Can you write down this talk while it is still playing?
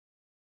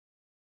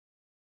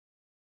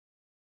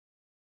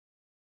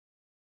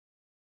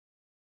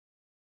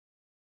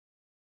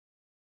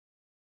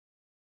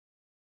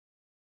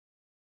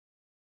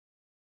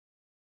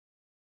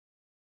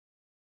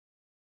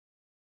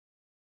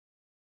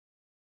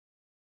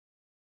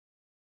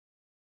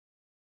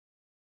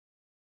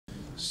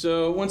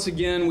So once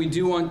again, we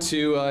do want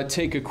to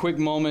take a quick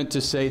moment to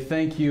say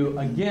thank you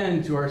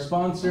again to our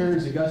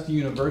sponsors, Augusta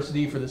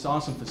University, for this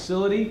awesome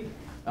facility,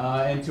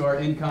 and to our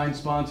in-kind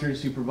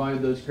sponsors who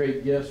provided those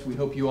great gifts. We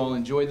hope you all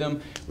enjoyed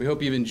them. We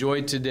hope you've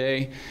enjoyed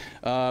today.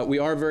 We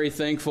are very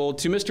thankful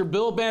to Mr.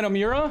 Bill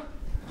Banamura.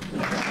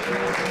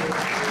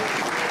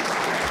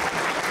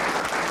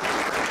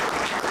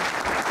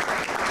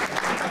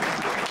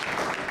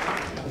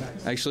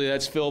 Actually,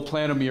 that's Phil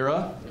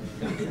Planamura.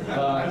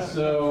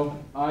 So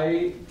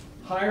I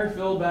hired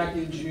Phil back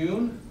in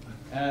June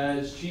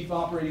as Chief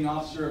Operating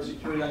Officer of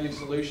Security Onion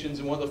Solutions,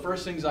 and one of the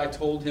first things I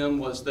told him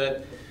was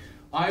that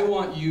I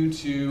want you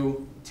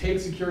to take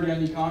Security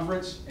Onion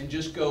Conference and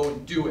just go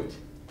and do it.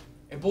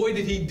 And boy,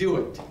 did he do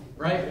it,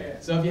 right? Yeah.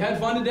 So if you had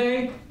fun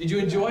today, did you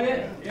enjoy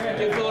it? Yeah.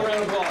 Give Phil a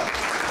round of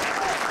applause.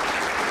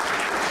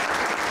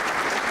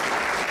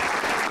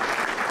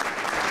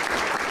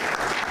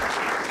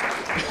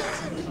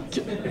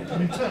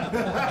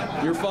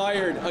 You're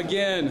fired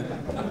again.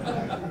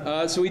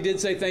 So we did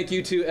say thank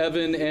you to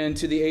Evan and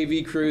to the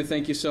AV crew.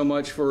 Thank you so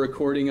much for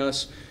recording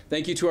us.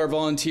 Thank you to our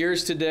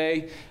volunteers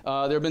today.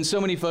 There have been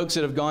so many folks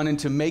that have gone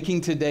into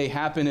making today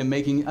happen and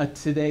making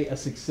today a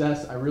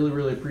success. I really,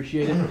 really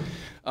appreciate it.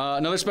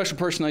 Another special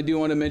person I do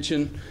want to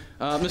mention,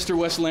 Mr.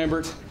 Wes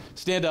Lambert.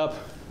 Stand up.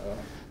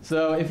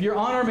 So if you're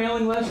on our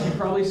mailing list, you've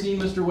probably seen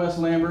Mr. Wes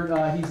Lambert.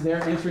 He's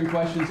there answering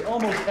questions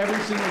almost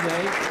every single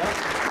day.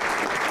 Yep.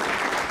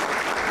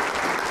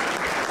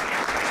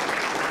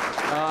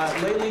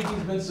 Lately,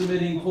 he's been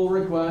submitting pull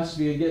requests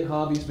via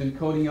GitHub. He's been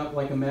coding up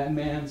like a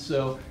madman,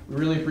 so we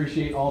really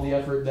appreciate all the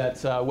effort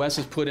that Wes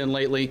has put in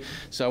lately,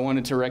 so I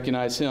wanted to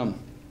recognize him.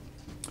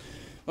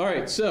 All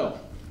right, so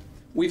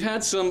we've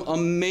had some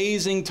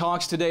amazing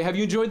talks today. Have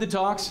you enjoyed the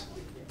talks?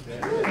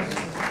 Have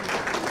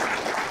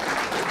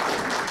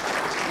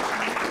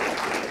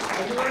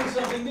you learned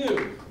something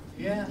new?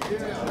 Yeah.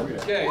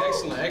 Okay,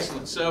 excellent,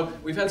 excellent. So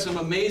we've had some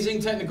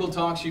amazing technical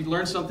talks. You've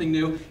learned something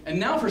new, and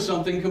now for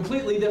something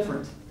completely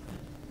different.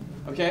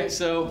 Okay,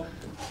 so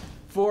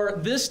for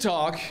this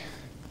talk,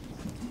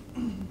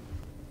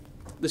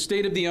 the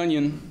state of the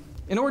onion,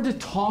 in order to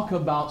talk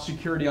about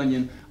Security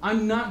Onion,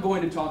 I'm not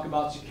going to talk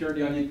about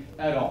Security Onion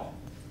at all.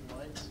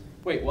 What?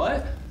 Wait,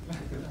 what?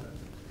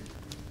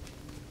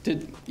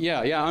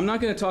 Yeah, I'm not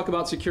going to talk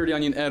about Security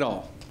Onion at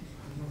all.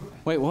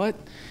 Wait, what?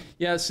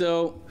 Yeah,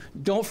 so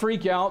don't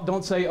freak out.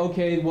 Don't say,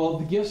 okay, well,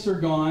 the gifts are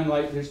gone.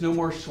 Like, there's no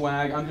more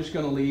swag. I'm just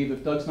going to leave.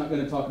 If Doug's not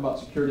going to talk about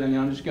Security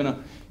Onion, I'm just going to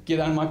get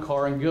out of my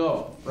car and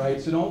go,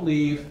 right? So don't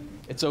leave.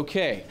 It's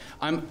okay.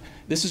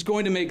 This is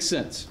going to make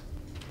sense.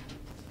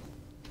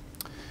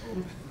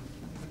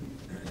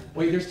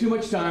 Wait, there's too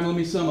much time. Let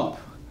me sum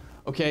up.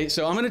 Okay,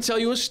 so I'm going to tell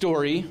you a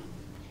story,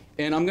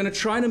 and I'm going to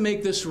try to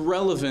make this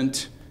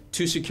relevant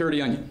to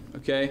Security Onion,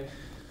 okay?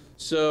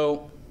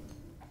 So,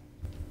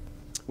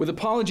 with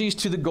apologies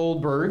to the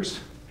Goldbergs,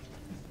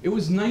 it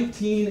was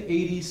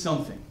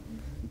 1980-something,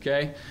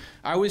 okay?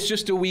 I was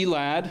just a wee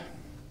lad,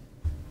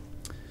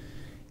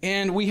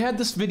 and we had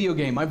this video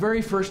game, my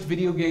very first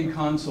video game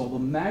console, the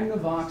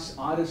Magnavox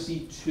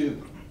Odyssey 2. Has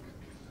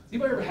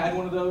anybody ever had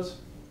one of those?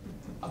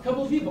 A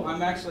couple of people. I'm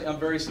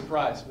very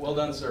surprised. Well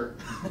done, sir.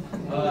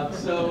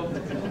 So,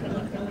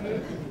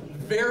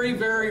 very,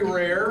 very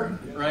rare,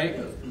 right?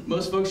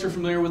 Most folks are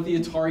familiar with the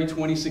Atari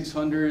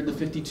 2600, the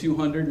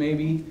 5200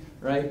 maybe,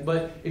 right?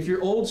 But if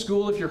you're old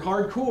school, if you're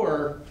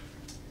hardcore,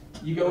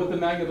 you go with the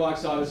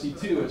Magnavox Odyssey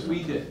 2, as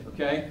we did,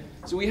 okay?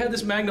 So we had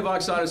this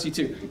Magnavox Odyssey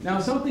 2. Now,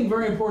 something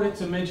very important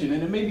to mention,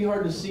 and it may be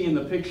hard to see in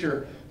the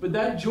picture, but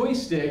that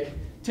joystick,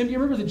 Tim, do you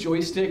remember the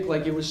joystick?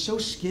 Like, it was so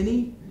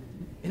skinny,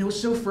 and it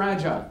was so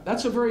fragile.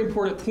 That's a very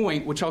important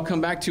point, which I'll come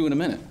back to in a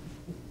minute.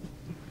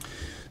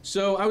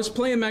 So I was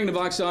playing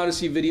Magnavox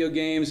Odyssey video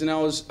games, and I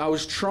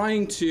was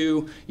trying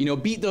to,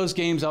 beat those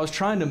games. I was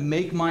trying to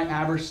make my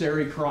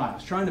adversary cry. I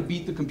was trying to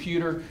beat the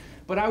computer,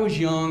 but I was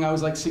young. I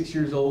was like 6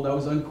 years old. I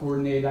was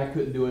uncoordinated. I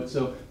couldn't do it.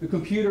 So the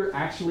computer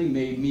actually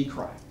made me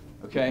cry,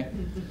 okay?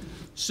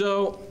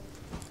 So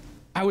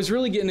I was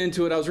really getting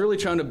into it. I was really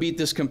trying to beat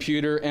this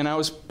computer, and I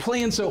was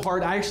playing so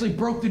hard, I actually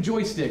broke the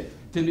joystick.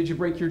 Tim, did you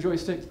break your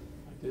joystick?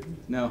 I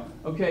didn't. No.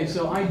 Okay,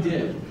 so I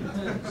did.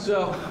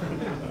 So...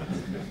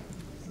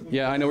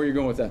 yeah, I know where you're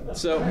going with that.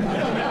 So,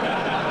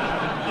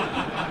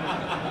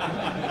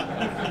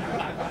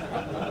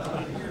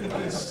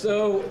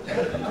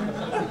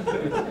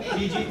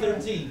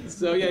 PG-13.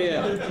 So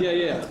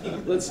yeah.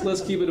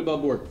 Let's keep it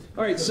above board.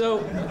 All right,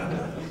 so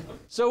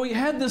we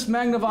had this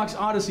Magnavox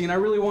Odyssey, and I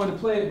really wanted to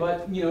play it,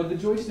 but the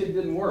joystick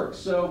didn't work.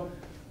 So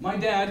my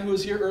dad, who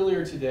was here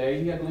earlier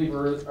today, he had to leave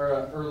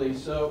early.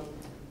 So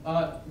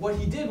what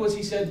he did was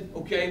he said,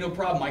 "Okay, no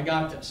problem. I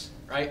got this."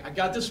 Right? I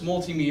got this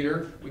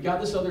multimeter, we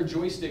got this other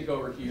joystick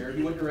over here.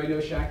 He went to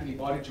Radio Shack and he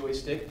bought a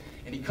joystick,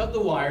 and he cut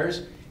the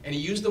wires, and he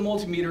used the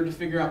multimeter to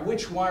figure out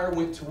which wire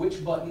went to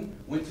which button,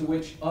 went to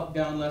which up,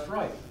 down, left,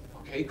 right.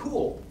 Okay,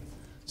 cool.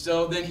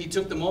 So then he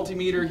took the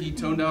multimeter, he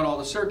toned out all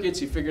the circuits,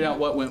 he figured out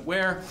what went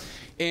where,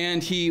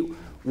 and he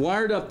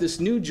wired up this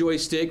new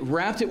joystick,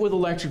 wrapped it with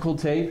electrical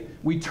tape,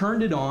 we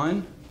turned it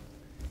on,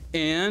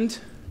 and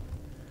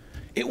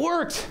It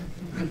worked.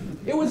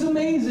 It was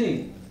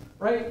amazing,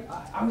 right?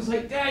 I was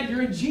like, Dad,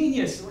 you're a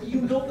genius.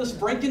 You built this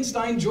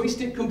Frankenstein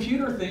joystick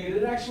computer thing, and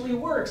it actually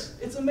works.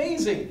 It's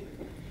amazing.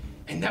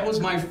 And that was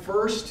my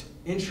first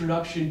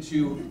introduction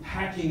to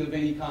hacking of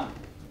any kind,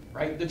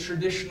 right? The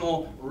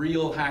traditional,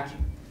 real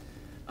hacking.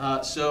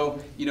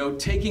 So, you know,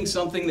 taking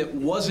something that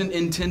wasn't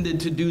intended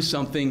to do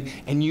something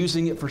and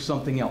using it for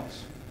something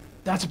else.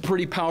 That's a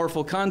pretty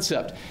powerful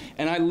concept.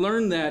 And I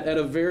learned that at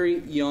a very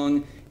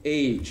young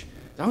age.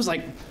 I was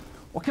like,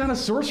 what kind of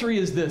sorcery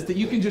is this? That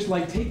you can just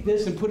like take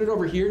this and put it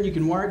over here and you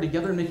can wire it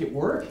together and make it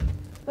work?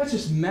 That's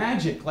just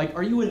magic. Like,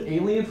 are you an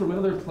alien from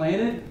another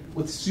planet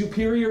with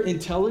superior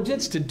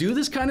intelligence to do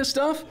this kind of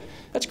stuff?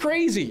 That's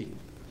crazy.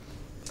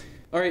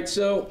 All right,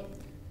 so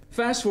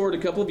fast forward a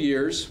couple of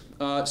years.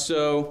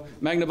 So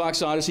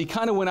Magnavox Odyssey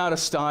kind of went out of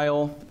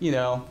style, you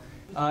know.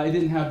 It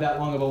didn't have that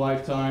long of a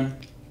lifetime.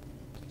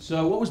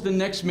 So what was the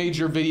next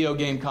major video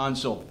game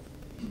console?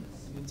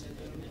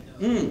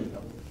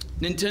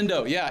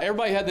 Nintendo, yeah,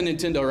 everybody had the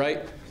Nintendo,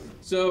 right?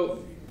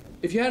 So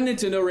if you had a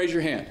Nintendo, raise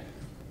your hand.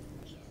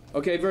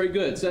 Okay, very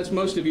good, so that's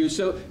most of you.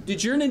 So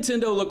did your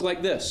Nintendo look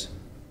like this?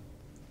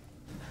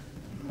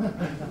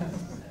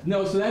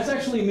 No, so that's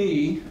actually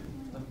me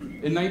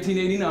in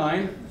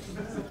 1989,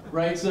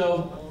 right?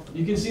 So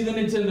you can see the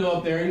Nintendo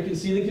up there, you can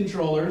see the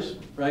controllers,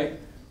 right?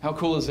 How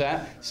cool is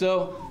that?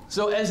 So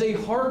as a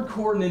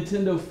hardcore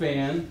Nintendo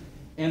fan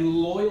and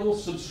loyal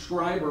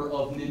subscriber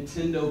of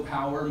Nintendo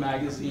Power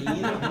magazine,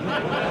 remember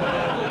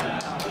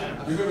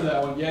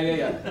that one?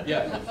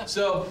 Yeah.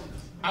 So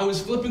I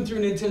was flipping through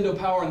Nintendo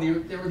Power,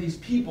 and there were these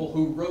people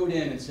who wrote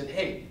in and said,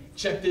 hey,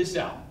 check this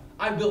out.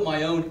 I built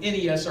my own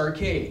NES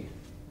arcade.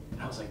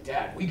 And I was like,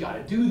 Dad, we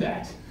gotta do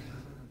that.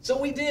 So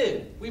we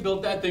did. We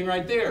built that thing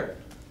right there.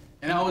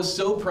 And I was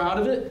so proud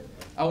of it.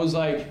 I was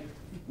like,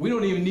 we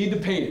don't even need to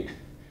paint it.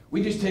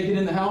 We just take it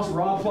in the house,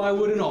 raw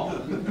plywood and all.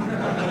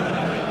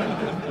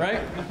 Right?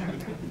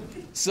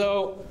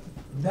 So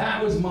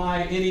that was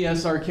my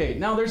NES arcade.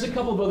 Now there's a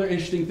couple of other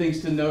interesting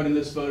things to note in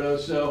this photo.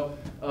 So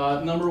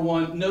number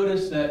one,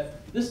 notice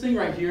that this thing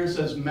right here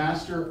says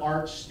Master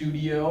Art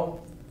Studio.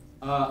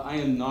 I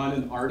am not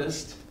an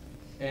artist.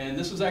 And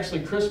this was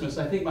actually Christmas.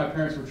 I think my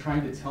parents were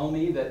trying to tell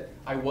me that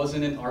I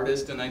wasn't an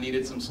artist and I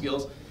needed some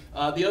skills.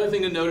 The other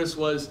thing to notice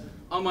was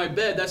on my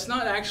bed, that's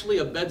not actually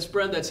a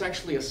bedspread, that's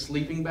actually a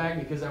sleeping bag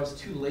because I was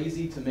too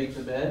lazy to make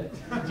the bed.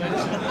 So I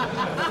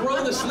just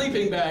throw the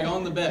sleeping bag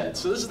on the bed.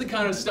 So this is the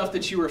kind of stuff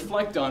that you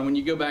reflect on when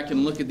you go back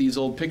and look at these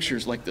old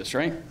pictures like this,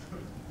 right?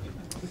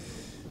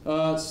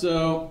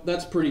 So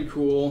that's pretty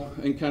cool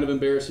and kind of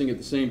embarrassing at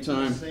the same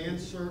time.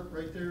 Sandcert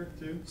right there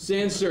too?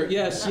 Sandcert,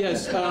 yes.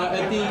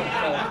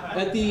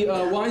 At the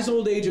wise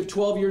old age of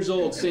 12 years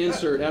old,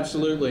 Sandcert,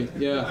 absolutely,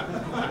 yeah.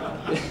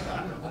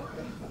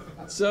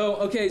 So,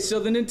 okay, so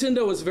the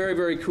Nintendo was very,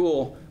 very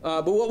cool.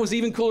 But what was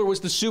even cooler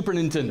was the Super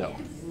Nintendo.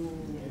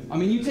 I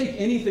mean, you take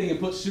anything and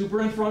put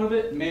Super in front of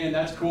it, man,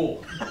 that's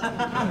cool.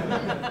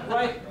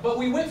 Right? But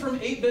we went from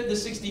 8-bit to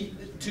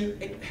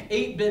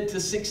 8-bit to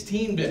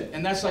 16-bit,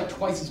 and that's like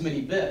twice as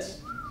many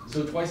bits.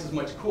 So twice as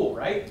much cool,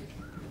 right?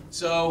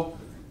 So,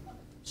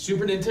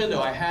 Super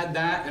Nintendo, I had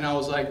that, and I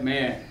was like,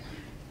 man,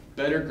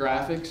 better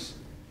graphics,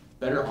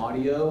 better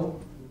audio,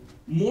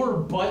 more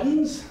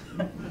buttons.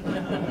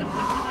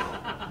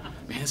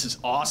 Man, this is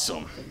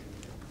awesome.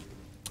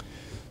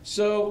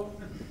 So,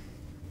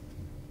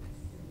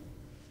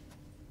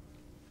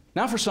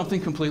 now for something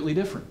completely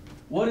different.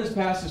 What is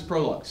past is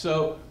prologue?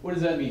 So, what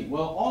does that mean?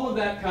 Well, all of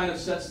that kind of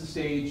sets the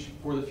stage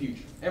for the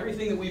future.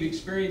 Everything that we've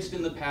experienced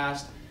in the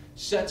past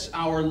sets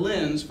our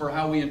lens for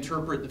how we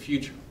interpret the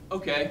future.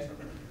 Okay.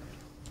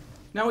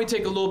 Now we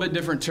take a little bit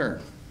different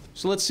turn.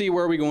 So let's see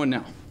where are we going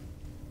now.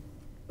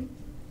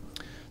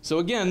 So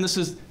again, this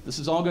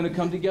is all going to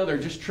come together.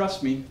 Just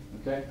trust me,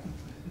 okay?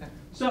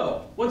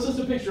 So, what's this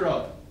a picture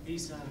of?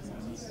 B-sides.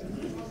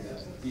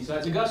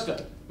 B-sides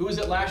Augusta. Who was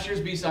at last year's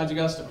B-sides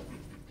Augusta?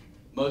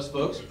 Most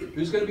folks.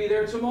 Who's going to be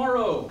there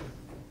tomorrow?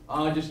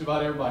 Just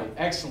about everybody.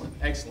 Excellent,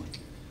 excellent.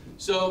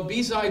 So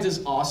B-sides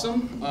is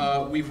awesome.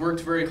 We've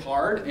worked very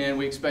hard, and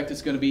we expect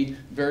it's going to be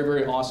very,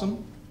 very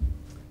awesome.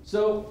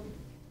 So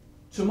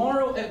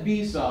tomorrow at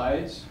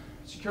B-sides,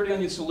 Security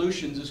Onion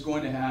Solutions is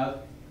going to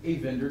have a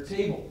vendor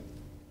table.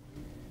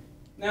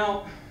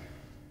 Now,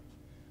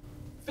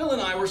 Phil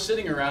and I were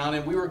sitting around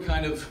and we were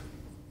kind of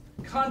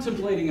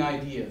contemplating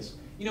ideas.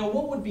 You know,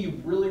 what would be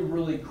really,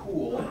 really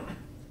cool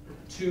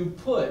to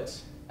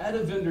put at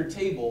a vendor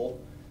table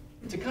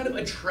to kind of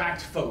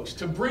attract folks,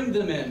 to bring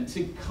them in,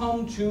 to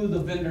come to the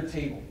vendor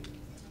table?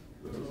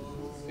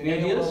 Any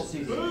ideas?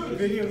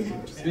 Video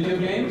games. Video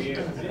games?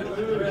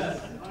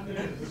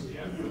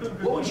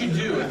 What would you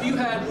do if you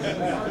had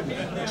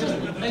just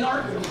an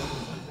art?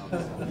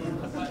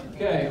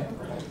 Okay,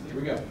 here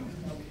we go.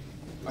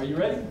 Are you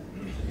ready?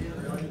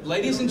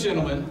 Ladies and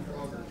gentlemen,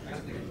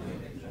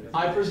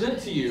 I present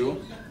to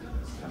you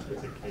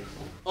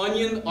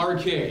Onion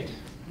Arcade.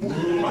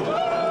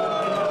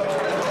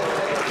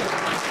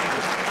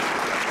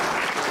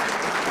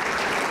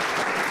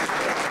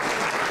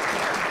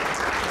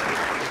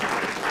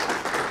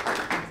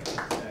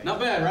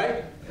 bad,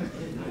 right?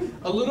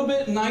 A little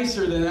bit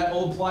nicer than that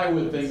old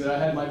plywood thing that I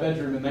had in my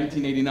bedroom in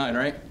 1989,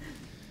 right?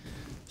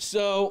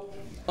 So,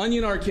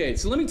 Onion Arcade.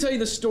 So let me tell you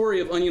the story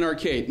of Onion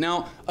Arcade.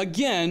 Now,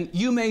 again,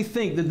 you may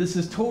think that this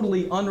is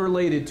totally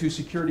unrelated to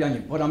Security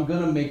Onion, but I'm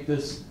going to make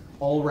this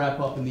all wrap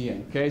up in the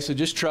end, okay? So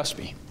just trust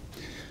me.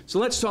 So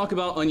let's talk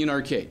about Onion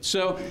Arcade.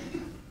 So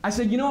I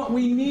said, you know what,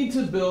 we need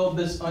to build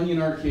this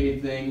Onion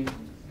Arcade thing.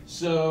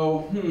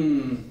 So,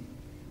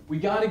 we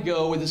got to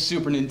go with a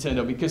Super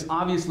Nintendo because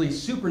obviously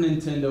Super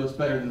Nintendo is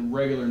better than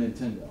regular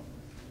Nintendo.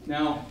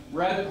 Now,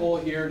 rabbit hole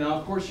here. Now,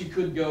 of course, you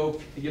could go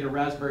and get a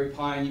Raspberry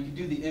Pi and you could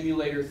do the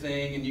emulator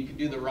thing and you could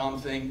do the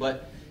ROM thing,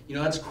 but you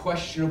know, that's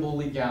questionable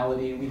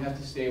legality and we have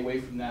to stay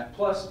away from that.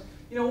 Plus,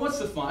 you know, what's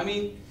the fun? I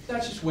mean,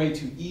 that's just way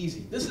too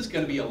easy. This is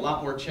going to be a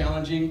lot more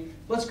challenging.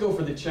 Let's go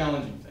for the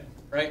challenging thing,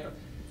 right?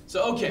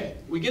 So, okay,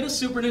 we get a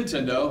Super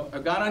Nintendo. I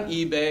got on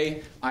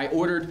eBay. I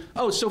ordered,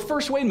 oh, so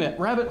first, wait a minute,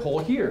 rabbit hole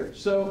here.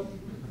 So,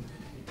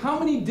 how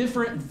many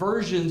different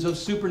versions of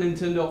Super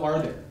Nintendo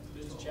are there?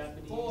 There's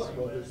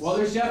Japanese. Well,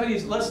 there's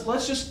Japanese.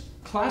 Let's just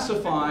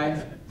classify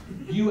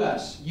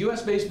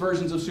US-based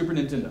versions of Super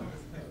Nintendo.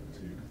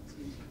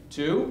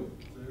 Two?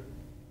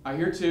 I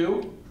hear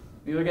two.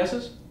 Any other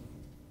guesses?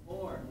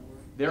 4.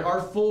 There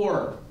are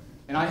 4.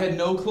 And I had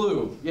no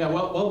clue. Yeah,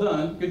 well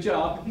done. Good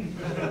job.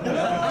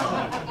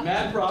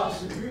 Mad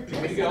props.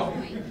 Way to go.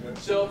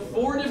 So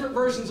 4 different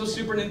versions of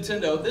Super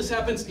Nintendo. This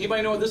happens,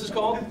 anybody know what this is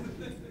called?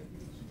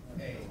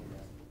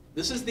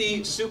 This is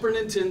the Super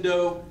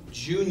Nintendo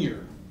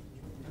Junior.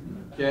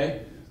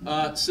 Okay?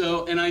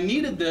 And I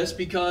needed this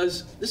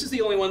because this is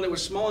the only one that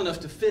was small enough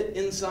to fit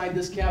inside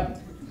this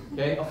cabinet.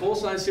 Okay? A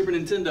full-size Super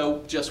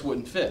Nintendo just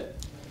wouldn't fit.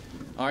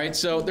 All right,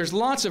 so there's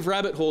lots of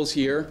rabbit holes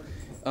here.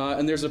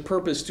 And there's a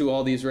purpose to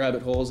all these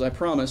rabbit holes, I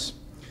promise.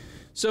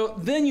 So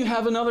then you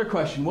have another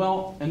question.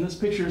 Well, and this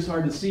picture is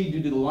hard to see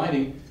due to the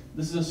lighting.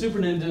 This is a Super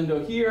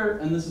Nintendo here,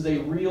 and this is a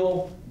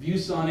real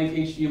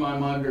ViewSonic HDMI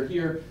monitor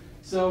here.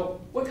 So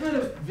what kind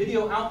of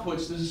video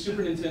outputs does a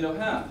Super Nintendo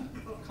have?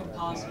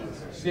 Composite.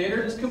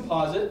 Standard is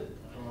composite.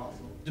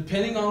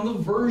 Depending on the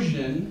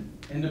version,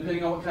 and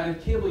depending on what kind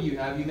of cable you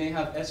have, you may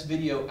have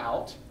S-video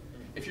out.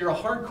 If you're a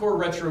hardcore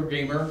retro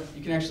gamer,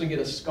 you can actually get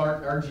a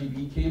SCART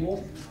RGB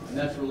cable, and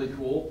that's really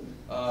cool.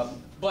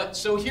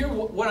 So here,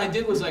 what I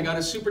did was I got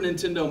a Super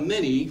Nintendo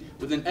Mini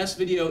with an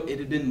S-video. It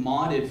had been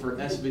modded for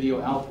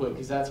S-video output,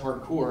 because that's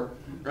hardcore,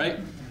 right?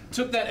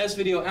 Took that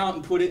S-video out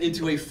and put it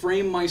into a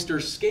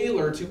FrameMeister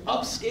scaler to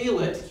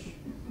upscale it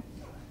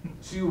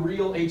to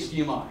real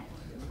HDMI,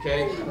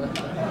 okay?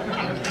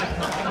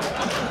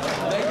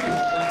 Thank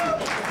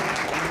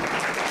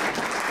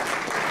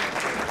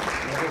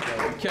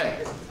you.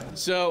 Okay.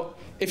 So,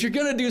 if you're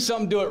going to do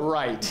something, do it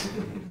right.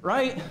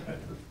 Right?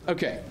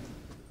 Okay.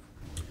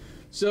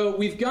 So,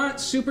 we've got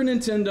Super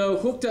Nintendo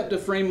hooked up to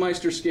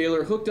FrameMeister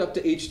scaler, hooked up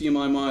to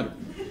HDMI monitor.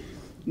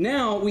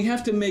 Now, we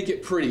have to make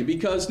it pretty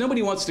because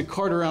nobody wants to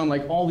cart around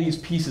like all these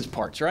pieces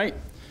parts, right?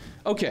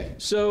 Okay,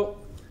 so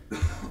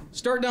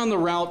start down the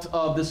route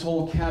of this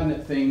whole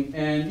cabinet thing,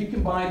 and you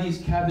can buy these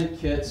cabinet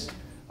kits,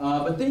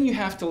 but then you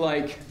have to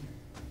like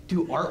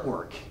do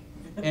artwork.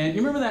 And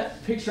you remember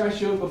that picture I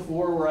showed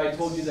before where I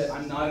told you that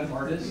I'm not an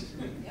artist?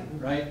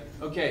 Right?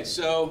 Okay,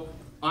 so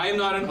I am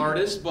not an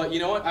artist, but you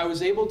know what? I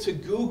was able to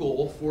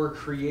Google for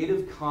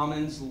Creative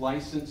Commons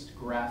licensed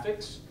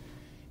graphics,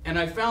 and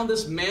I found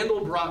this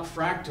Mandelbrot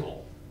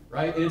fractal,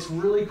 right? And it's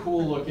really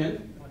cool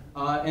looking,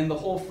 and the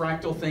whole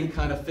fractal thing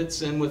kind of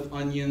fits in with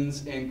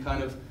onions and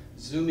kind of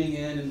zooming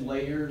in and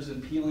layers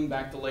and peeling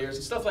back the layers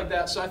and stuff like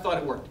that, so I thought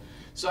it worked.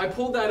 So I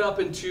pulled that up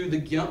into the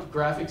GIMP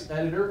graphics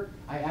editor.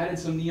 I added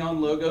some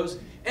neon logos,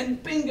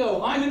 and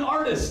bingo, I'm an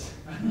artist.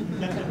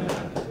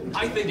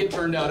 I think it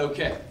turned out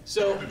okay.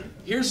 So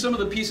here's some of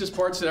the pieces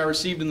parts that I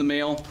received in the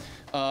mail.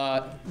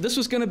 This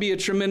was going to be a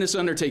tremendous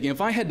undertaking. If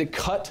I had to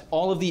cut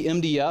all of the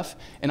MDF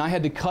and I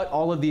had to cut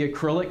all of the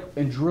acrylic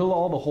and drill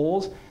all the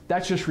holes,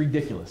 that's just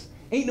ridiculous.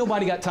 Ain't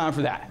nobody got time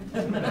for that,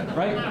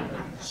 right?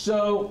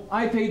 So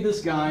I paid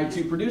this guy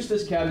to produce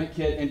this cabinet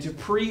kit and to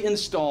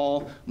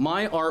pre-install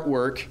my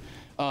artwork.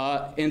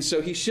 And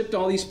so he shipped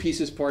all these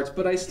pieces parts,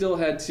 but I still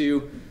had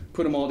to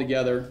put them all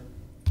together.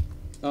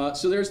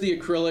 So there's the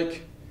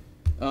acrylic.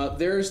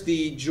 There's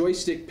the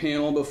joystick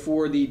panel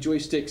before the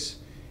joysticks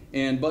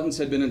and buttons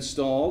had been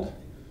installed.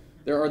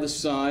 There are the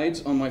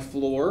sides on my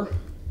floor.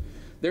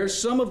 There's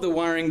some of the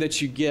wiring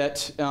that you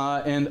get,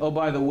 and oh,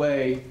 by the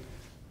way,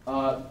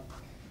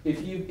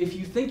 if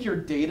you think your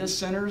data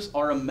centers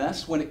are a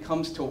mess when it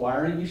comes to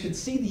wiring, you should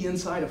see the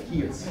inside of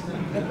here.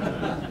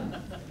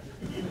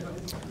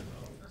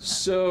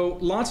 So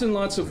lots and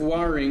lots of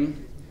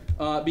wiring,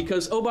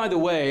 because, oh, by the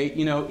way,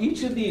 you know,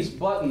 each of these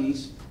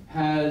buttons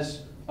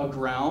has a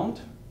ground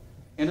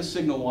and a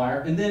signal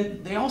wire, and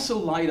then they also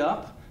light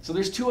up. So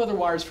there's 2 other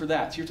wires for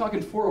that. So you're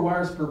talking 4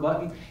 wires per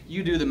button.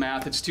 You do the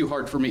math. It's too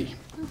hard for me.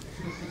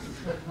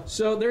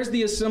 So there's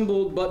the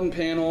assembled button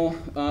panel.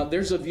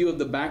 There's a view of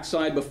the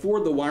backside before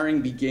the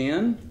wiring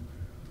began.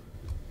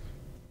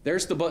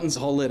 There's the buttons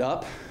all lit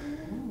up.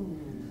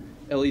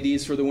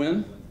 LEDs for the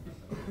win.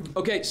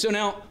 Okay, so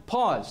now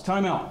pause,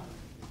 time out.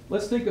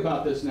 Let's think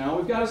about this now.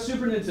 We've got a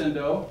Super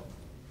Nintendo.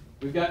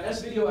 We've got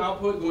S-video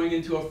output going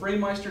into a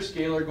FrameMeister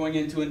scaler going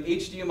into an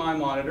HDMI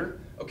monitor.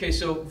 Okay,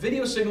 so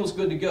video signal is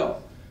good to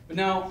go. But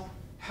now,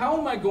 how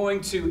am I going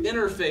to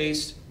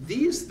interface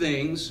these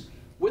things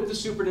with the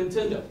Super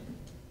Nintendo?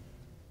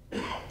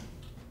 Enter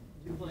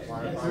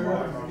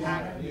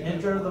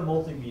the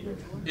multimeter.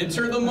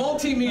 Enter the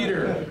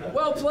multimeter.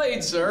 Well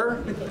played,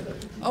 sir.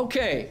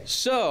 Okay,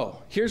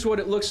 so here's what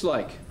it looks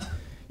like.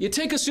 You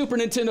take a Super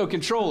Nintendo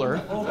controller,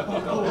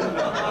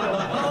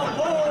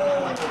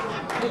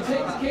 you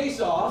take the case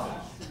off,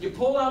 you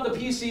pull out the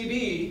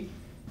PCB,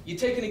 you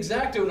take an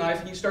X-Acto knife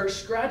and you start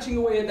scratching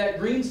away at that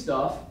green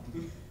stuff,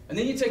 and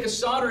then you take a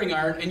soldering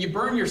iron and you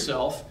burn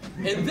yourself,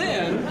 and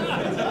then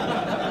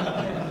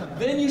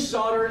you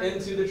solder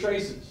into the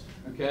traces,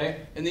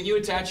 okay? And then you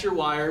attach your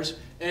wires,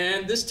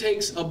 and this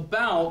takes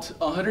about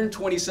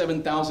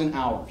 127,000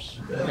 hours,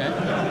 okay?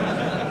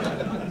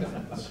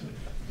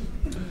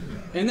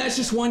 And that's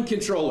just one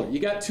controller. You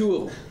got two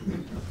of them.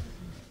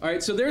 All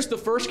right, so there's the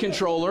first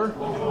controller,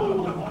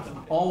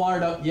 all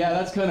wired up. Yeah,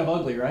 that's kind of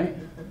ugly, right?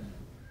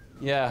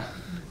 Yeah.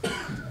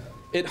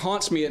 It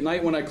haunts me at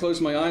night when I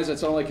close my eyes.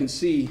 That's all I can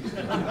see.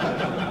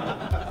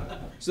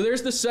 So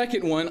there's the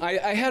second one.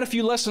 I had a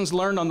few lessons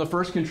learned on the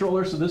first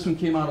controller, so this one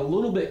came out a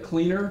little bit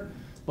cleaner,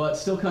 but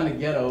still kind of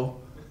ghetto.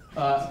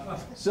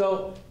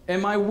 And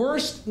my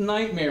worst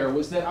nightmare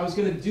was that I was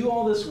going to do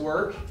all this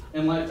work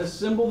and like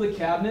assemble the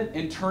cabinet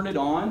and turn it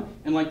on,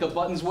 and like the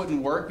buttons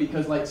wouldn't work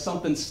because like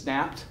something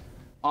snapped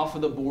off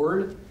of the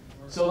board.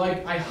 So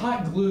like I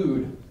hot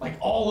glued like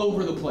all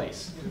over the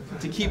place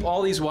to keep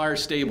all these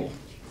wires stable.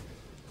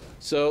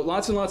 So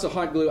lots and lots of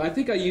hot glue. I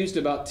think I used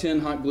about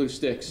 10 hot glue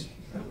sticks.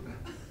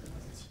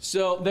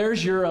 So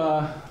there's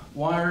your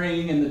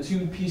wiring and the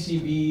two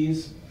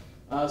PCBs.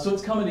 So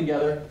it's coming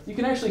together. You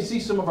can actually see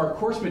some of our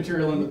course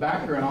material in the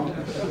background.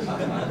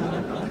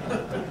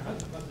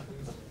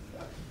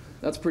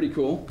 That's pretty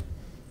cool.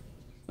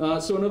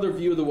 So another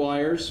view of the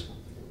wires.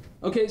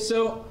 Okay,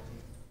 so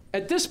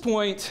at this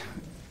point,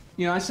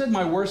 you know, I said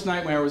my worst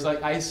nightmare was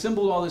like I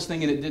assembled all this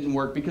thing and it didn't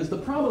work, because the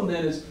problem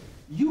then is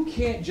you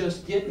can't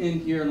just get in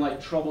here and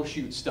like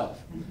troubleshoot stuff.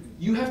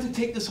 You have to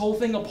take this whole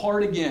thing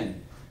apart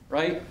again,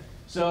 right?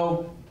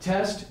 So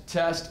test,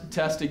 test,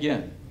 test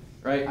again.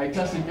 Right? I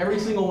tested every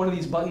single one of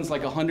these buttons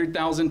like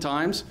 100,000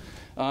 times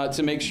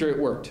to make sure it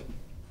worked.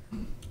 All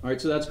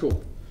right, so that's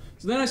cool.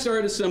 So then I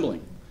started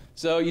assembling.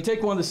 So you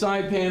take one of the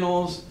side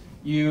panels,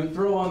 you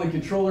throw on the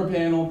controller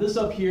panel. This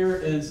up here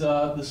is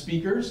the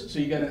speakers. So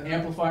you got an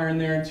amplifier in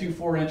there and two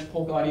 4-inch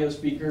Polk audio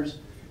speakers.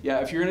 Yeah,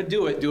 if you're going to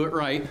do it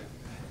right.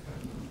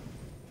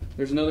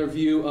 There's another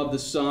view of the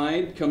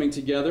side coming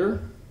together.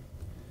 A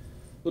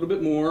little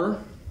bit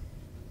more.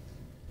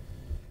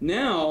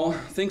 Now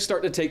things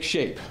start to take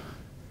shape.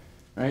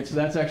 All right, so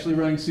that's actually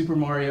running Super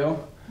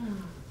Mario.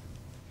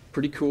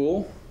 Pretty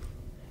cool.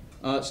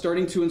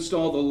 Starting to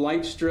install the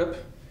light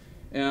strip,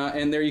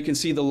 and there you can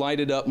see the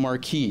lighted up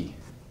marquee.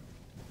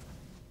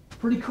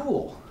 Pretty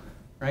cool,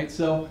 right?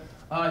 So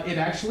it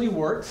actually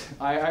worked.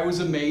 I was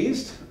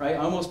amazed, right? I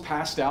almost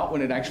passed out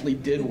when it actually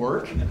did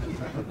work.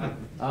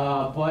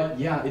 But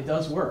yeah, it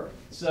does work.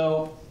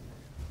 So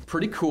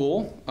pretty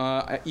cool.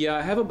 Yeah,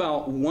 I have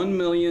about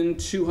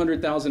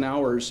 1,200,000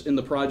 hours in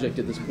the project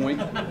at this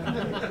point.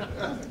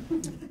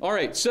 All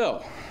right,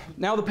 so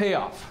now the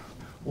payoff.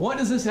 What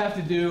does this have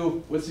to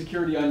do with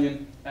Security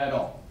Onion at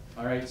all?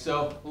 All right,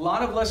 so a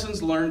lot of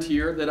lessons learned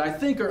here that I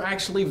think are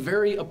actually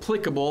very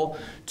applicable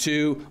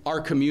to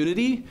our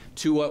community,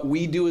 to what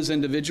we do as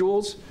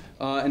individuals,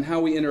 and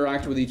how we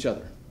interact with each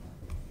other.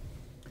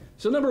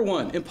 So number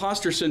one,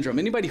 imposter syndrome.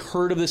 Anybody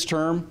heard of this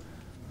term?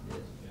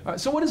 All right,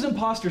 so what is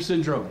imposter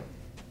syndrome?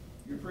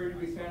 You're afraid to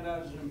be found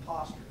out as an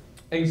imposter.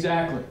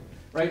 Exactly.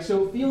 Right?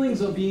 So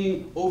feelings of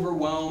being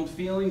overwhelmed,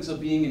 feelings of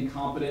being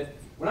incompetent.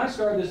 When I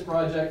started this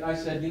project, I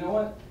said, you know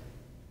what?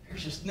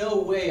 There's just no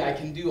way I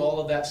can do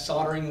all of that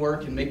soldering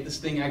work and make this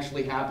thing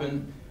actually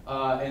happen.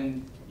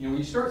 And you know, when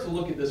you start to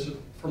look at this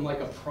from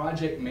like a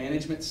project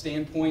management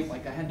standpoint,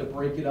 like I had to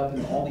break it up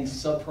into all these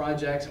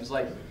sub-projects. It was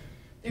like,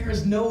 there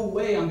is no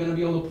way I'm going to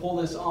be able to pull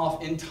this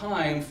off in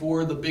time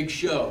for the big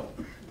show,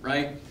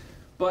 right?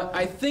 But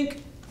I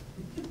think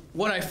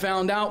what I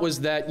found out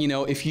was that, you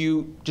know, if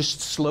you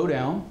just slow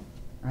down,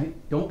 right?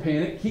 Don't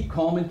panic, keep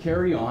calm and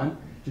carry on.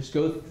 Just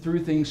go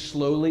through things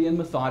slowly and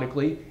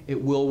methodically.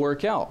 It will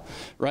work out,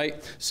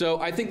 right?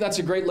 So I think that's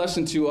a great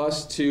lesson to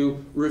us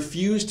to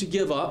refuse to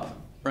give up,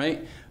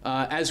 right?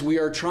 As we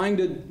are trying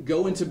to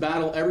go into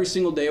battle every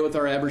single day with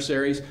our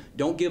adversaries,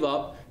 don't give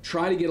up.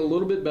 Try to get a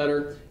little bit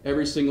better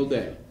every single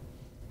day.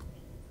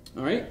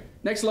 All right?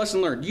 Next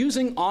lesson learned.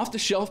 Using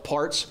off-the-shelf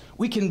parts,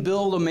 we can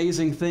build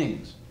amazing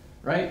things,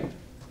 right?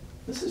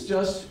 This is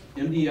just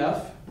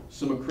MDF,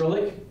 some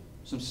acrylic,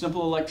 some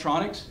simple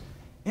electronics,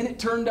 and it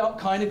turned out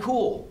kind of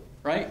cool,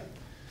 right?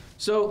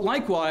 So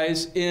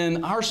likewise,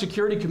 in our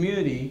security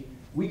community,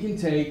 we can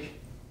take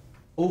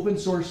open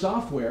source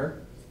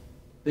software,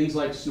 things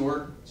like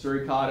Snort,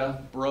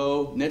 Suricata,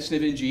 Bro,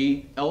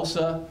 NetSnifNG,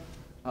 ELSA,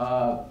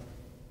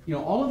 you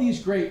know, all of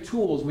these great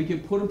tools, we can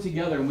put them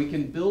together and we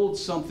can build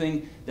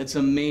something that's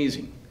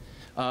amazing,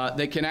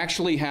 that can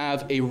actually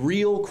have a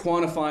real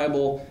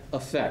quantifiable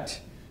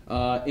effect.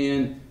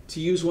 And to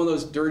use one of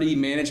those dirty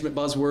management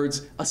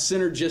buzzwords, a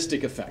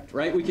synergistic effect,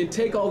 right? We can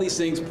take all these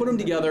things, put them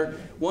together,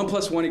 1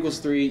 + 1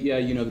 = 3, yeah,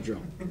 you know the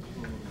drill.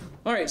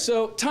 All right,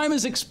 so time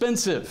is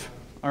expensive,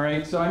 all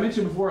right? So I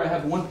mentioned before I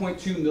have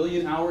 1.2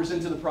 million hours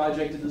into the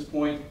project at this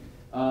point.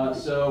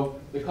 So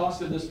the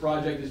cost of this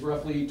project is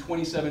roughly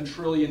 $27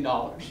 trillion,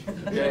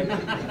 okay?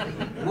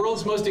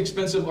 World's most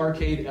expensive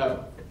arcade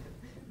ever.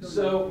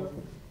 So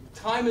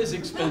time is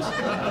expensive.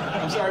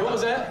 I'm sorry, what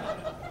was that?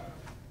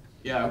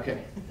 Yeah,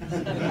 okay.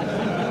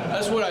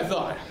 That's what I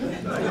thought.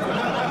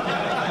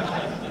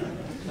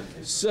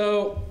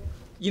 So,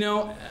 you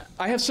know,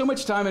 I have so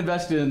much time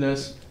invested in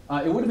this.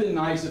 It would have been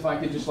nice if I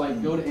could just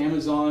like go to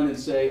Amazon and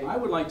say, I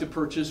would like to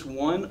purchase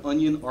one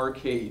Onion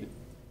arcade,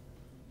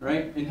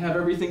 right? And have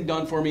everything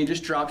done for me,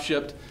 just drop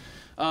shipped.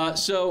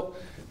 So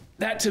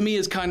that to me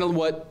is kind of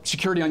what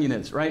Security Onion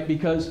is, right?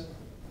 Because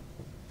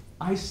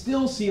I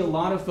still see a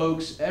lot of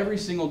folks every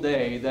single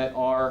day that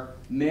are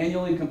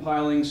manually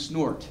compiling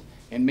Snort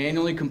and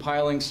manually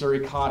compiling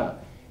Suricata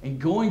and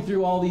going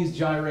through all these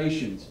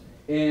gyrations.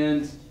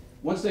 And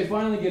once they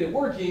finally get it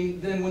working,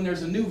 then when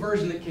there's a new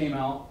version that came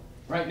out,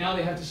 right now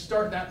they have to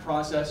start that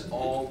process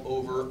all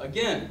over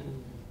again,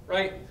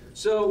 right?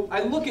 So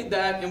I look at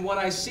that and what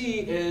I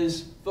see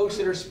is folks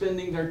that are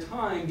spending their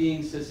time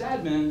being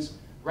sysadmins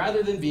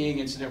rather than being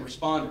incident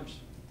responders,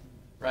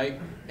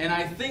 right? And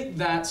I think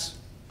that's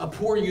a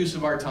poor use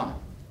of our time,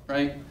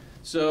 right?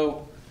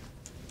 So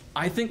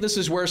I think this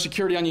is where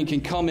Security Onion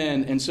can come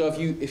in. And so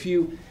if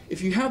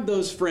you have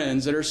those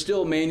friends that are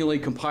still manually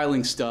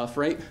compiling stuff,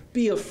 right?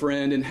 Be a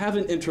friend and have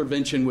an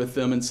intervention with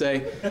them and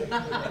say,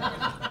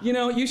 you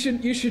know, you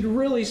should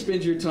really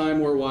spend your time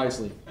more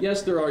wisely.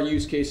 Yes, there are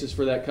use cases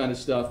for that kind of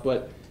stuff,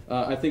 but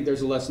I think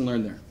there's a lesson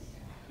learned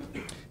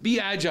there.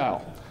 Be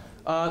agile.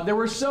 There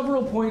were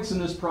several points in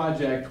this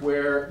project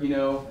where, you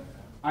know,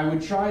 I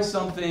would try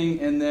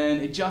something and then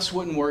it just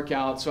wouldn't work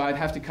out, so I'd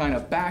have to kind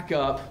of back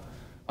up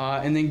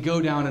and then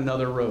go down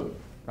another road,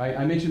 right?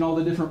 I mentioned all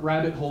the different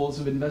rabbit holes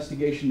of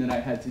investigation that I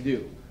had to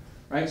do,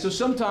 right? So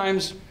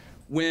sometimes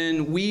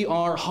when we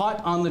are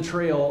hot on the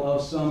trail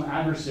of some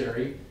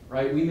adversary,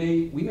 right, we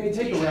may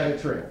take a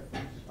rabbit trail.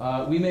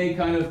 We may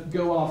kind of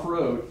go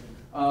off-road,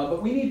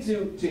 but we need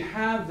to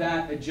have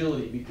that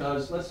agility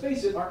because, let's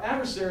face it, our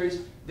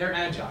adversaries, they're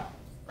agile,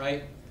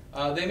 right?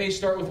 They may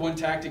start with one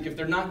tactic. If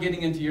they're not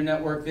getting into your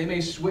network, they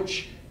may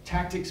switch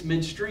tactics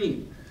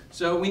midstream.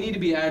 So we need to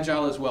be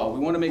agile as well. We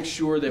want to make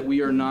sure that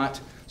we are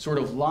not sort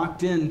of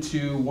locked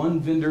into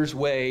one vendor's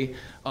way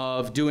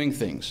of doing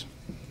things.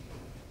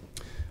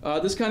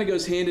 This kind of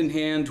goes hand in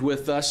hand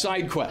with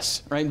side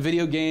quests, right? In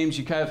video games,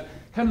 you kind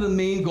of the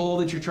main goal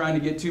that you're trying to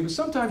get to, but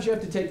sometimes you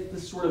have to take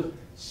this sort of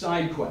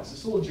side quest,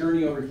 this little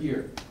journey over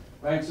here,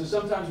 right? So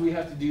sometimes we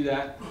have to do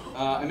that.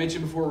 I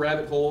mentioned before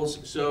rabbit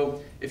holes.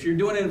 So if you're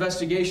doing an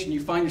investigation,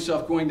 you find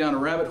yourself going down a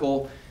rabbit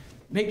hole,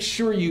 make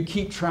sure you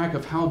keep track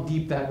of how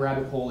deep that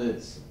rabbit hole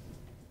is,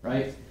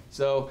 right?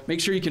 So make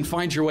sure you can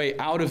find your way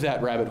out of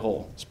that rabbit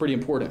hole. It's pretty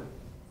important.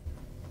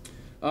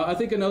 I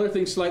think another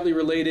thing slightly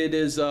related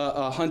is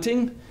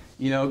hunting.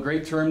 You know,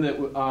 great term that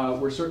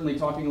we're certainly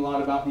talking a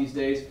lot about these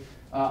days.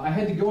 I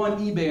had to go on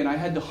eBay and I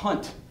had to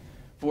hunt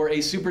for a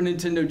Super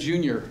Nintendo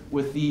Junior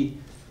with the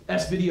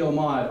S-Video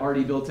mod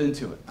already built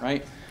into it,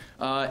 right?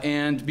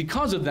 And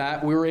because of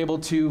that, we were able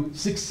to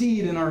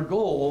succeed in our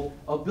goal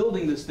of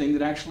building this thing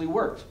that actually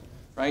worked,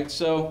 right?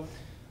 So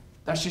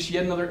that's just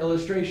yet another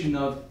illustration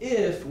of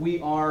if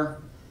we are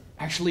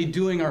actually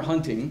doing our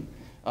hunting,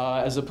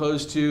 as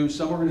opposed to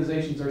some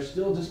organizations are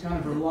still just kind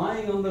of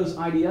relying on those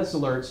IDS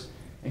alerts.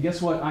 And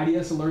guess what?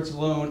 IDS alerts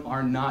alone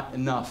are not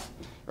enough,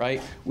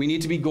 right? We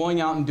need to be going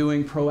out and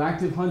doing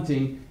proactive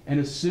hunting and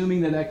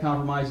assuming that that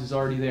compromise is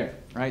already there,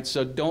 right?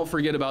 So don't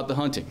forget about the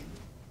hunting.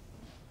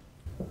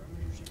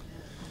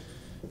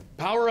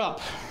 Power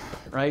up,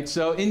 right?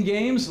 So in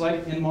games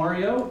like in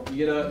Mario,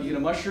 you get a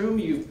mushroom,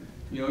 you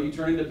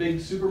turn into Big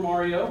Super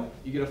Mario,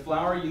 you get a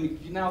flower, you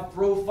now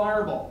throw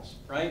fireballs,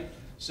 right?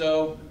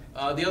 So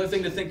the other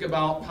thing to think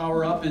about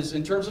power up is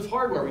in terms of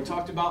hardware. We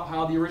talked about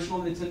how the original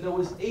Nintendo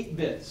was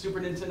 8-bit, Super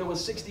Nintendo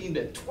was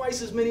 16-bit,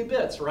 twice as many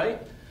bits,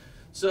 right?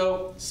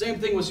 So same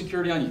thing with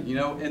Security Onion. You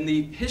know, in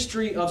the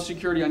history of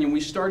Security Onion,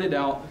 we started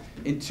out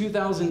in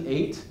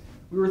 2008.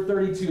 We were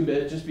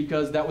 32-bit just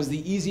because that was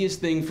the easiest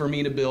thing for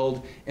me to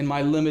build in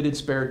my limited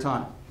spare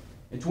time.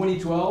 In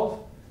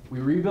 2012, we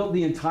rebuilt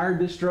the entire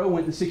distro,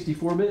 went to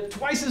 64-bit,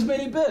 twice as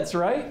many bits,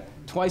 right?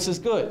 Twice as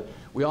good.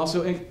 We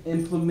also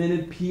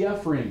implemented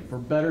PF-Ring for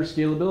better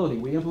scalability.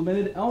 We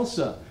implemented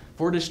ELSA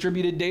for a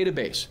distributed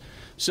database.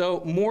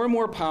 So more and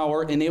more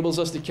power enables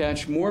us to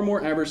catch more and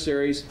more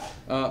adversaries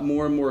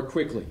more and more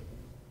quickly.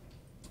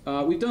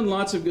 We've done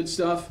lots of good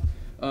stuff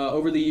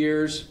over the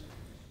years.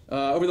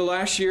 Over the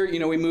last year, you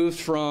know, we moved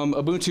from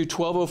Ubuntu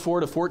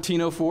 12.04 to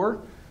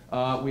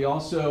 14.04. We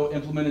also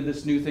implemented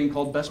this new thing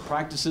called best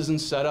practices and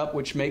setup,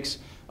 which makes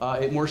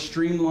it more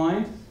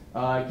streamlined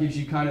It gives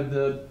you kind of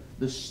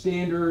the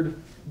standard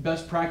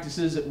best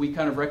practices that we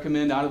kind of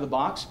recommend out of the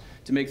box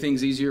to make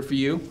things easier for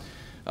you.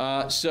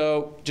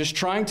 So just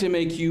trying to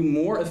make you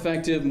more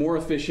effective, more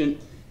efficient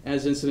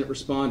as incident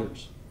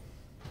responders.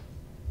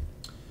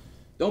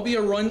 Don't be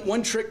a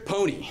one-trick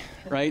pony,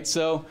 right?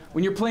 So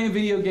when you're playing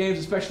video games,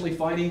 especially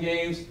fighting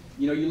games,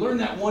 you know, you learn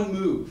that one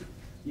move.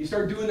 You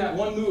start doing that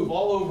one move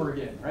all over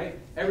again, right?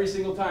 Every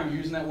single time you're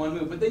using that one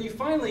move. But then you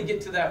finally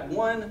get to that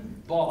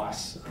one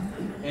boss,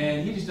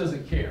 and he just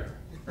doesn't care,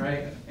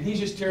 right? And he's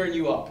just tearing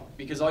you up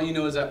because all you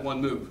know is that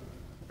one move,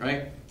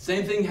 right?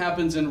 Same thing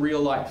happens in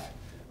real life.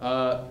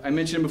 I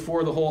mentioned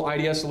before the whole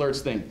IDS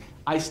alerts thing.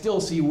 I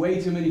still see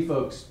way too many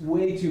folks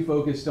way too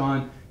focused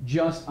on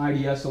just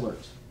IDS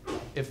alerts.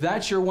 If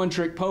that's your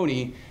one-trick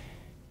pony,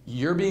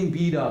 you're being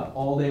beat up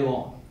all day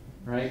long,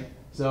 right?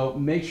 So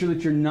make sure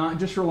that you're not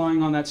just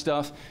relying on that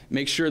stuff.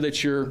 Make sure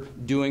that you're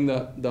doing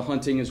the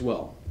hunting as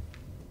well.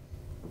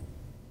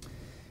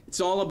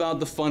 It's all about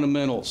the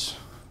fundamentals.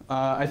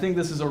 I think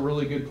this is a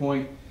really good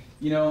point.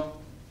 You know,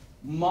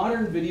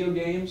 modern video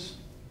games,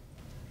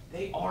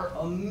 they are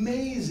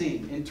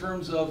amazing in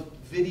terms of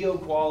video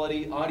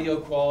quality, audio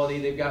quality.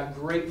 They've got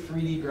great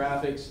 3D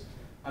graphics.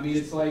 I mean,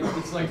 it's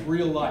like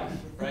real life,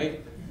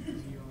 right?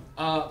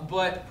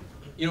 But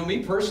you know,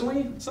 me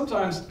personally,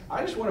 sometimes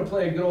I just want to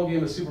play a good old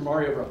game of Super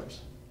Mario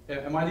Brothers.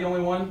 Am I the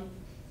only one?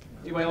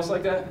 Anybody else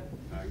like that?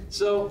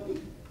 So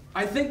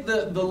I think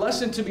the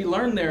lesson to be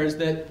learned there is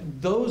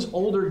that those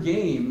older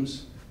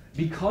games,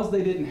 because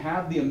they didn't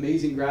have the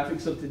amazing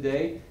graphics of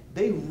today,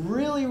 they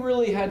really,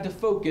 really had to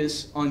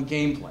focus on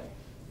gameplay.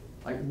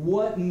 Like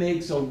what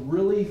makes a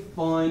really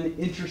fun,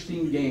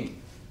 interesting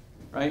game,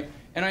 right?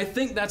 And I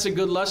think that's a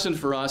good lesson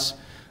for us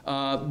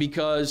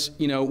because,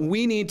 you know,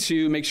 we need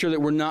to make sure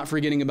that we're not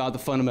forgetting about the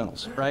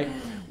fundamentals, right?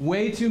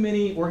 Way too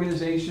many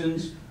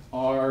organizations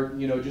are,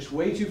 you know, just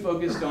way too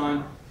focused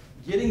on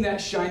getting that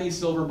shiny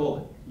silver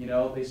bullet. You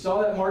know, they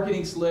saw that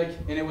marketing slick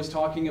and it was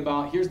talking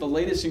about here's the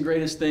latest and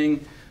greatest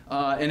thing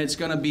and it's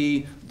going to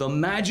be the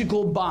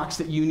magical box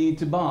that you need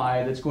to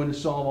buy that's going to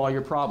solve all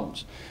your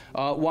problems.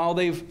 While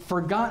they've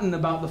forgotten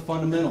about the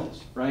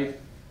fundamentals, right?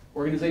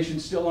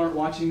 Organizations still aren't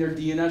watching their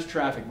DNS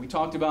traffic. We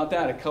talked about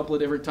that a couple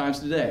of different times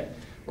today.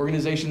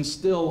 Organizations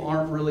still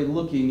aren't really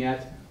looking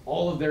at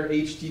all of their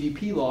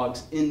HTTP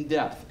logs in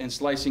depth and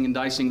slicing and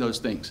dicing those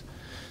things.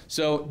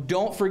 So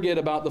don't forget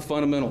about the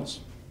fundamentals.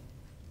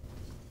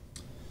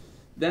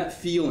 That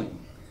feeling.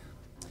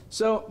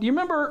 So do you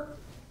remember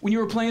when you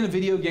were playing a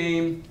video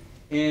game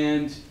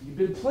and you've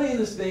been playing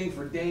this thing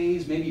for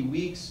days, maybe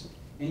weeks,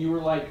 and you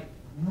were like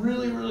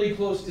really, really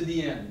close to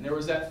the end. And there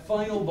was that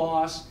final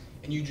boss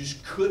and you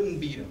just couldn't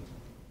beat him.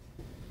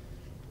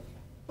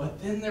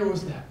 But then there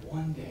was that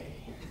one day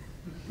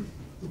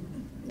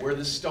where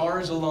the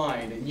stars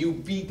aligned and you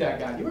beat that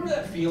guy. Do you remember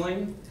that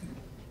feeling?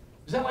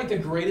 Was that like the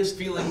greatest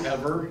feeling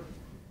ever? It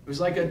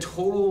was like a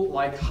total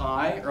like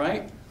high,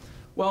 right?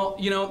 Well,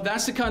 you know,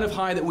 that's the kind of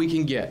high that we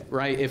can get,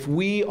 right? If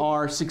we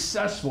are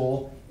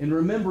successful in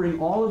remembering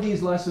all of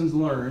these lessons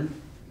learned,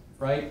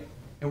 right?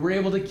 And we're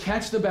able to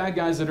catch the bad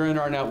guys that are in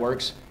our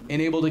networks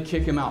and able to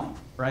kick them out,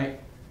 right?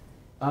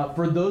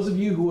 For those of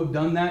you who have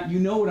done that, you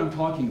know what I'm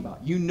talking about.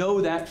 You know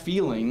that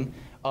feeling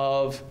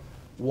of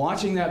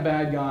watching that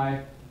bad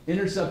guy,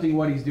 intercepting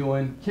what he's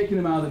doing, kicking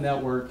him out of the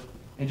network,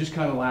 and just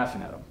kind of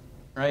laughing at him,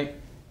 right?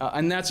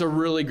 And that's a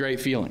really great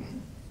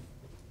feeling.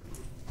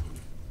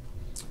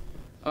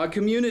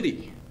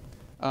 Community.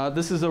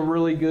 This is a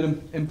really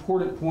good,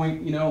 important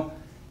point. You know,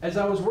 as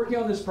I was working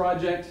on this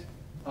project,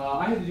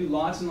 I had to do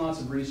lots and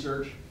lots of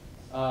research.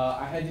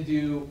 I had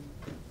to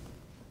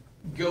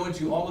go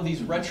into all of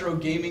these retro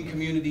gaming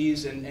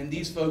communities, and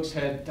these folks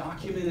had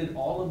documented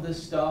all of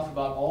this stuff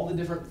about all the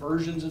different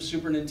versions of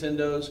Super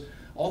Nintendos,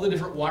 all the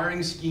different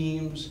wiring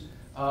schemes,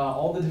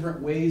 all the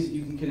different ways that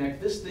you can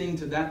connect this thing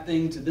to that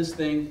thing to this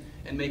thing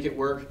and make it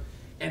work.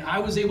 And I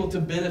was able to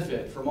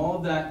benefit from all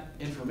of that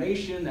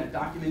information, that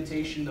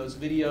documentation, those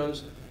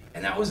videos,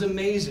 and that was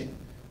amazing.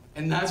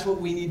 And that's what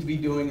we need to be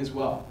doing as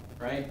well,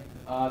 right?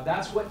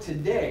 That's what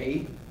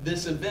today,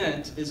 this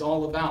event is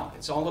all about.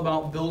 It's all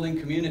about building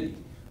community,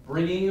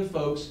 bringing in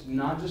folks,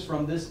 not just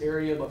from this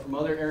area, but from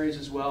other areas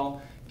as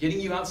well, getting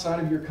you outside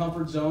of your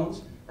comfort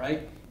zones,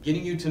 right?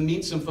 Getting you to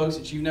meet some folks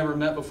that you've never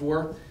met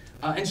before,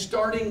 and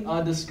starting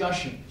a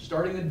discussion,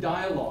 starting a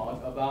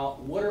dialogue about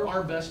what are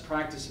our best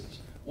practices?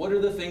 What are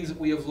the things that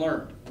we have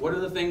learned? What are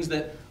the things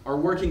that are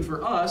working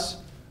for us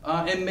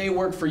and may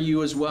work for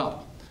you as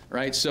well,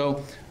 right?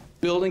 So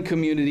building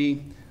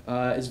community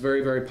is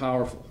very, very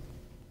powerful.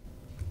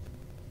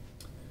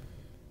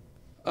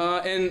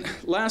 And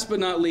last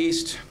but not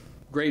least,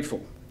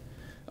 grateful.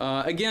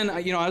 Again,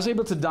 you know, I was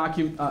able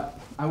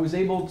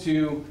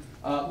to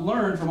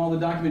learn from all the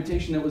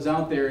documentation that was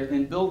out there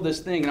and build this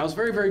thing. And I was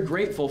very, very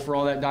grateful for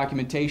all that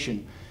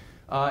documentation.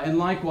 And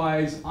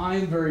likewise,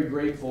 I'm very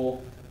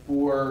grateful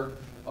for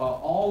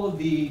all of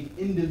the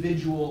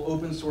individual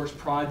open source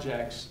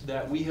projects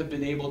that we have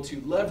been able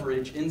to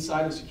leverage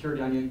inside of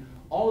Security Onion,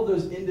 all of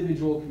those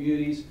individual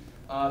communities,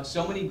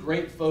 so many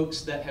great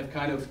folks that have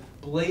kind of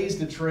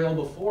blazed a trail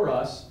before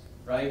us,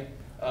 right?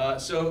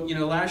 So, you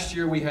know, last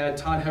year we had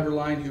Todd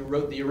Heberlein, who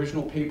wrote the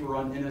original paper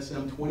on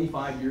NSM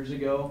 25 years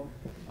ago,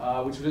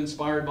 which was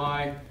inspired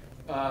by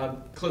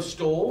Cliff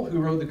Stoll, who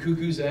wrote The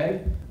Cuckoo's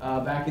Egg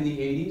back in the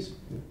 80s.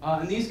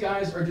 And these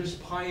guys are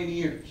just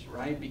pioneers,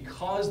 right?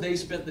 Because they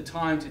spent the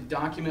time to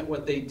document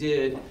what they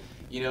did,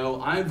 you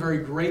know, I'm very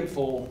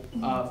grateful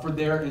for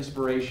their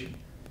inspiration.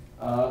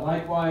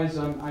 Likewise,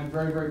 I'm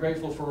very, very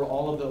grateful for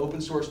all of the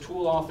open source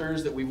tool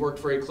authors that we've worked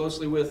very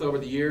closely with over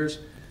the years.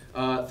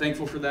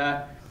 Thankful for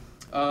that.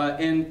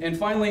 And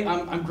finally,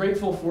 I'm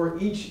grateful for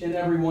each and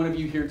every one of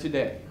you here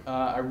today.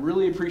 I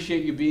really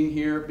appreciate you being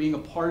here, being a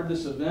part of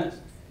this event,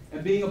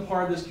 and being a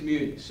part of this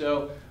community.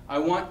 So I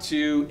want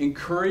to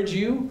encourage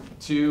you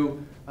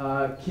to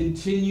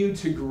continue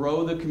to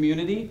grow the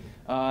community.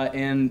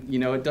 And you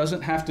know, it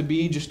doesn't have to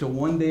be just a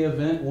one-day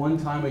event, one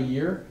time a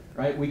year,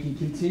 right? We can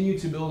continue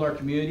to build our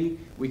community.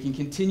 We can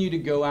continue to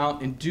go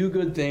out and do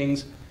good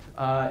things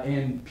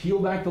and peel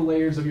back the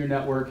layers of your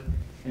network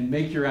and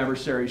make your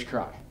adversaries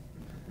cry.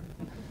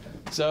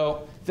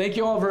 So thank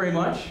you all very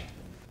much.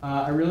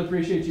 I really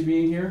appreciate you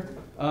being here.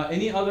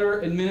 Any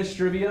other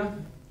administrivia?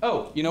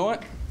 Oh, you know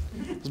what?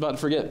 I was about to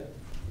forget.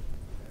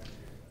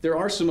 There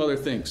are some other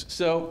things.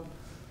 So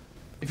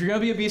if you're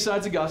going to be at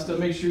B-Sides Augusta,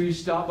 make sure you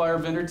stop by our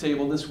vendor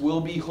table. This will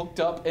be hooked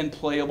up and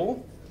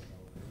playable.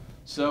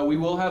 So we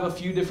will have a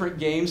few different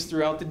games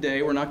throughout the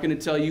day. We're not going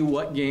to tell you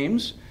what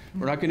games.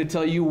 We're not going to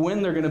tell you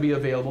when they're going to be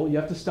available. You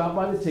have to stop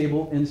by the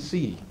table and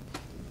see.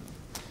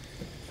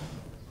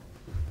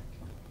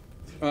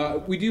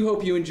 We do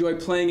hope you enjoy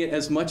playing it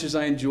as much as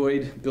I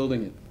enjoyed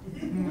building it.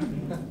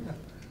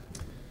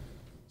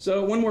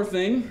 So one more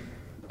thing.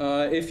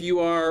 If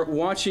you are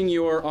watching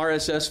your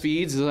RSS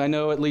feeds, as I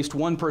know at least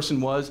one person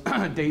was,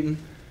 Dayton,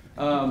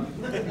 what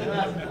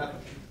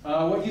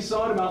you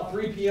saw at about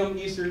 3 p.m.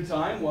 Eastern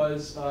Time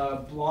was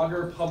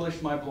Blogger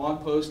published my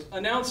blog post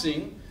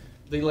announcing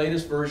the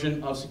latest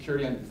version of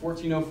Security Onion,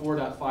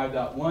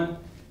 1404.5.1.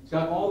 It's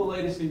got all the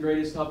latest and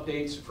greatest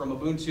updates from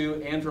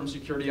Ubuntu and from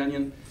Security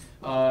Onion.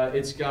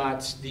 It's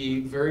got the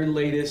very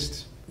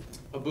latest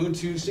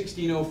Ubuntu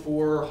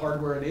 16.04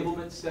 hardware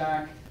enablement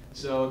stack.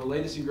 So the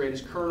latest and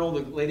greatest kernel,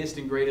 the latest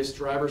and greatest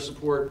driver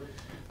support.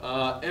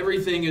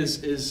 Everything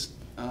is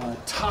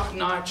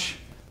top-notch,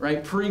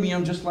 right?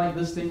 Premium, just like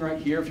this thing right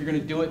here. If you're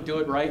going to do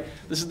it right.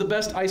 This is the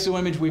best ISO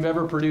image we've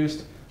ever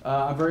produced.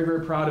 I'm very,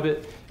 very proud of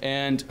it,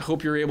 and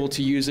hope you're able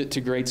to use it to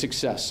great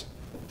success.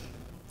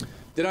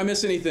 Did I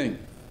miss anything?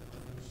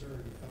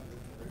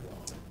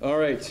 All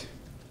right.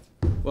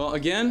 Well,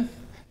 again,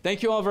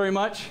 thank you all very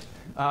much.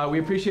 We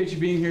appreciate you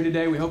being here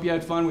today. We hope you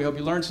had fun. We hope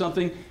you learned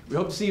something. We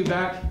hope to see you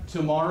back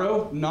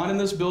tomorrow, not in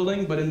this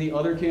building, but in the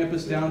other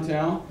campus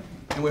downtown.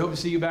 And we hope to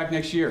see you back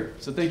next year.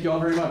 So thank you all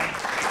very much.